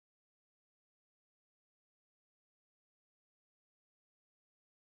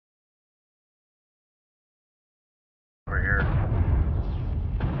over here.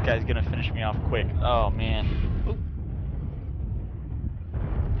 This guy's gonna finish me off quick. Oh man. Oh.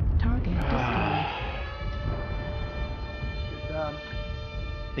 Target destroyed. Good job.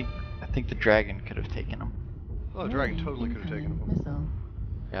 I think the dragon could have taken him. Oh, the dragon totally could have taken him. Missile.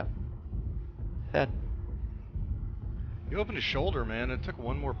 Yep. That. He opened his shoulder, man. It took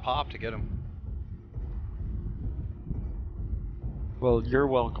one more pop to get him. Well, you're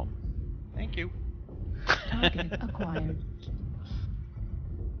welcome. Thank you. Target acquired.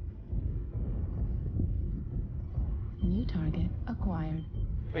 New target acquired.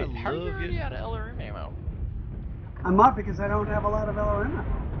 Wait, I how are you love already you. out of LRM ammo? I'm up because I don't have a lot of LRM.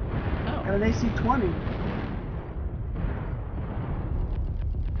 Oh. Got an AC-20.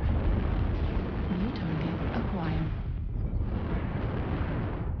 New target acquired.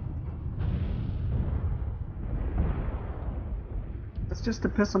 It's just to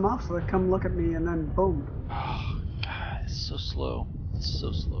piss them off so they come look at me and then boom. Oh, God, it's so slow. It's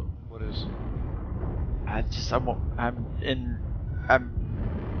so slow. What is? I'm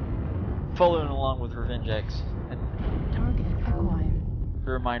following along with Revengex, and Target acquired.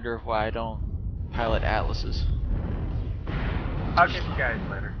 the reminder of why I don't pilot Atlases. I'll get you guys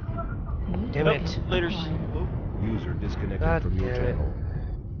later. New Damn target it. Laters. acquired. User disconnected God from your damn it. channel.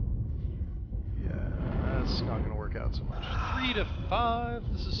 Yeah, that's not gonna work out so much. 3 to 5.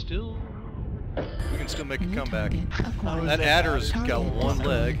 This is still. We can still make a New comeback. target acquired. That adder's got Target one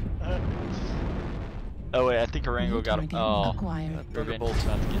leg. Oh wait, I think Orangu got him. Target Oh, acquired. Revenge's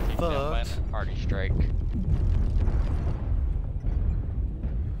about to get taken down by an arty strike.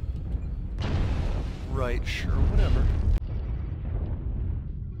 Right, sure, whatever.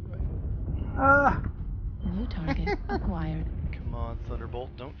 New target acquired. Come on,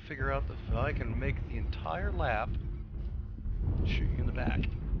 Thunderbolt. Don't figure out the. I can make the entire lap. Shoot you in the back.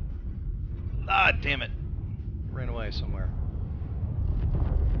 Ah, damn it. Ran away somewhere.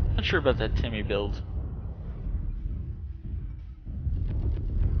 Not sure about that Timmy build.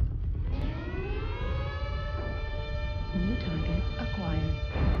 New target acquired.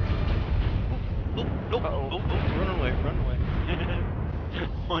 Oh, nope. Oh, run away, run away.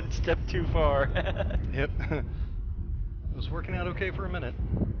 One step too far. Yep. It was working out okay for a minute.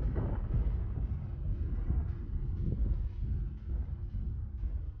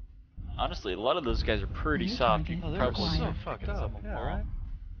 Honestly, a lot of those guys are pretty New soft. You target can Oh, they're probably so acquired. fucked pick up. some of them Yeah, all. right?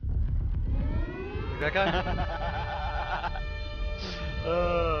 Like that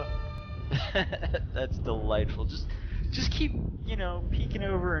guy? That's delightful. Just keep, you know, peeking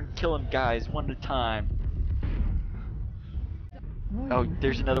over and killing guys one at a time. Oh, Warning.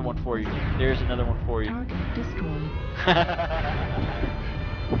 there's another one for you. There's another one for you. Target destroyed.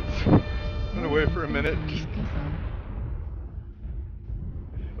 Run away for a minute. Incoming missile.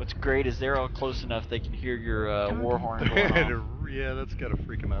 What's great is they're all close enough they can hear your war horn going on. Yeah, that's gotta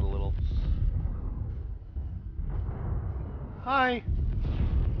freak him out a little. Hi!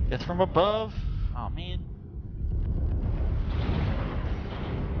 It's from above. Oh man.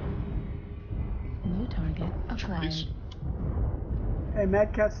 New target acquired. Trees. Hey,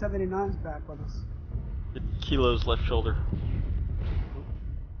 Mad Cat 79's back with us. The Kilo's left shoulder.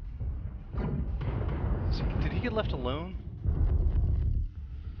 Did he get left alone?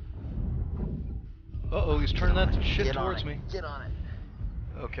 Uh-oh, he's turning that shit towards me. Get on it.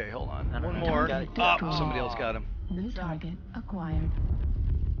 Okay, hold on. No, no, One no, more. got it. Ah, Destroyed. somebody else got him. New target acquired.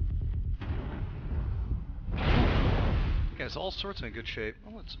 You guys, all sorts in good shape.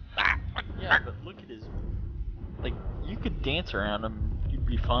 Oh, it's Yeah, but look at his. Like, you could dance around him, you'd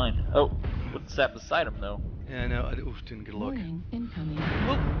be fine. Oh, what's that beside him though? Yeah, I know. Oof, didn't get a look. Warning incoming.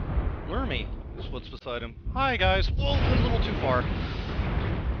 Whoa! Lurmy is what's beside him. Hi, guys. Whoa, went a little too far.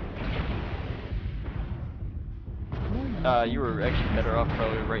 Warning You were incoming actually better off missile.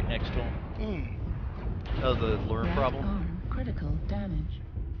 probably right next to him. That was the lure Right problem. arm critical damage.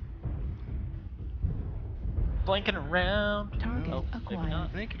 Blanking around. Target Oh, maybe acquired. not.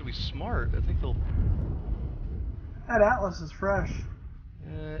 I think it'll be smart. I think they'll. That Atlas is fresh.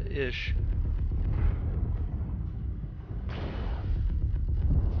 Ish.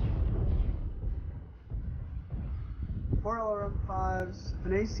 Four LRM-5s,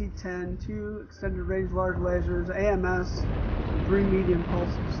 an AC-10, 2 extended range large lasers, AMS, 3 medium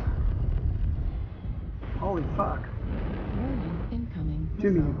pulses. Holy fuck. Warning incoming 2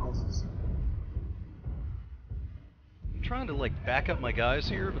 medium missile. pulses. I'm trying to like back up my guys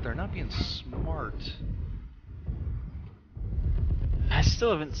here, but they're not being smart. I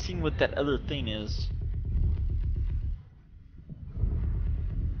still haven't seen what that other thing is.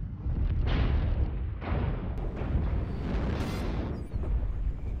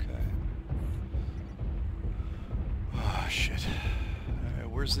 Okay.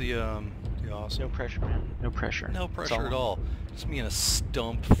 Where's the awesome? No pressure, man. No pressure. No That's pressure at all. Just me and a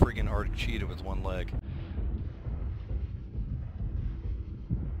stump friggin' Arctic cheetah with one leg.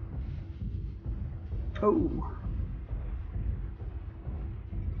 Oh.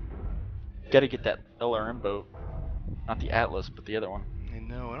 Gotta get that LRM boat. Not the Atlas, but the other one. I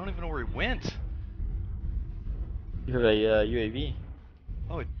know. I don't even know where he went. You have a UAV.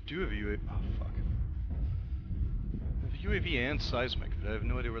 Oh, I do have a UAV. Oh, fuck. I have a UAV and seismic, but I have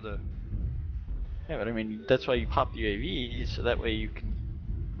no idea where the... Yeah, but I mean, that's why you pop the UAV, so that way you can...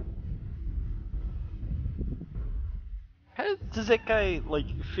 How does that guy, like,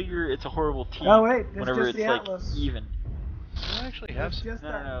 figure it's a horrible team Oh, wait, that's whenever just it's, the like, Atlas. even? Do I actually have... That's just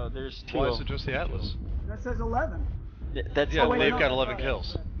that. No, there's two Why of is it them. just the Atlas? That says 11. That's Yeah, Oh, but wait, they've no, got that's 11 right.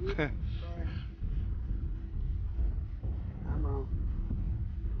 kills. Sorry. I'm wrong.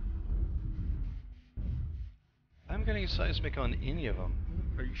 I'm getting seismic on any of them.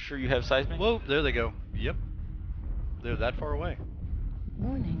 Are you sure you have seismic? Whoa, there they go. Yep. They're that far away.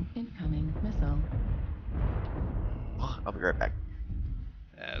 Warning, incoming missile. I'll be right back.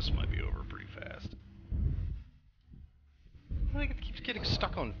 Yeah, this might be over pretty fast. Why do I keep getting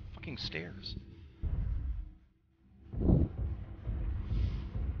stuck on fucking stairs?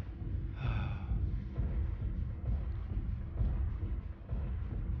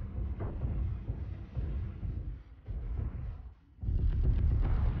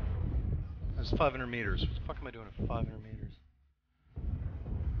 That's 500 meters. What the fuck am I doing at 500 meters?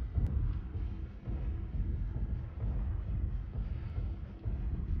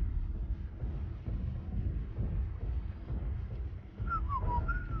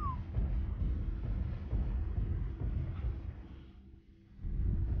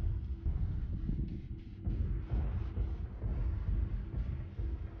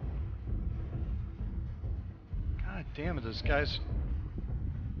 God damn it, this guy's...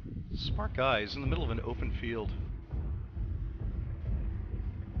 Smart guy. He's in the middle of an open field.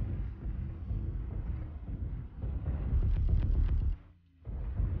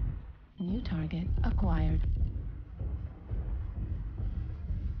 New target acquired.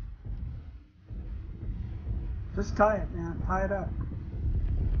 Just tie it, man. Tie it up.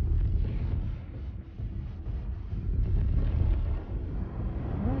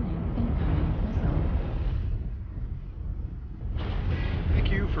 Warning, incoming missile.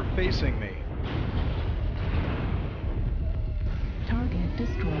 Thank you for facing me. Target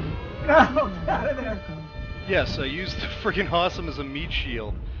destroyed. No, get out of there. Critical. Yes, I used the friggin' awesome as a meat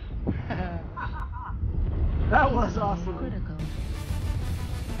shield. That was awesome. Critical.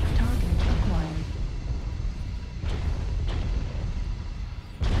 Target acquired.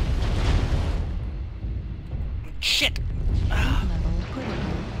 Shit! Level critical.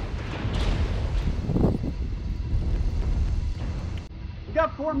 You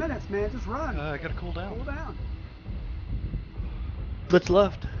got 4 minutes, man. Just run. I gotta cool down. Cool down. What's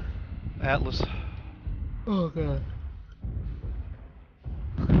left? Atlas. Oh god.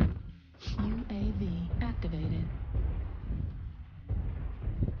 UAV activated.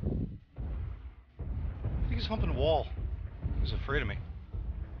 I think he's humping a wall. He's afraid of me.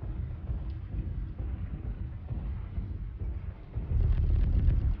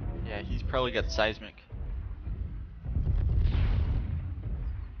 Yeah, he's probably got seismic.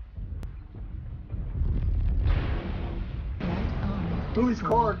 Right arm Who's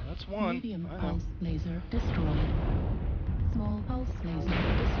destroyed. cord? That's one. Medium I know. pulse laser destroyed. Small pulse laser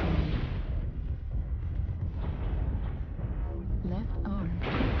destroyed. Left arm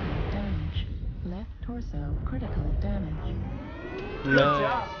critical damage. Left torso critical damage. Good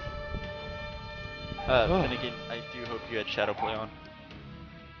job. Finnegan, I do hope you had Shadow Play on.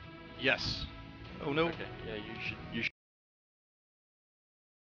 Yes. Oh no. Okay, yeah, you should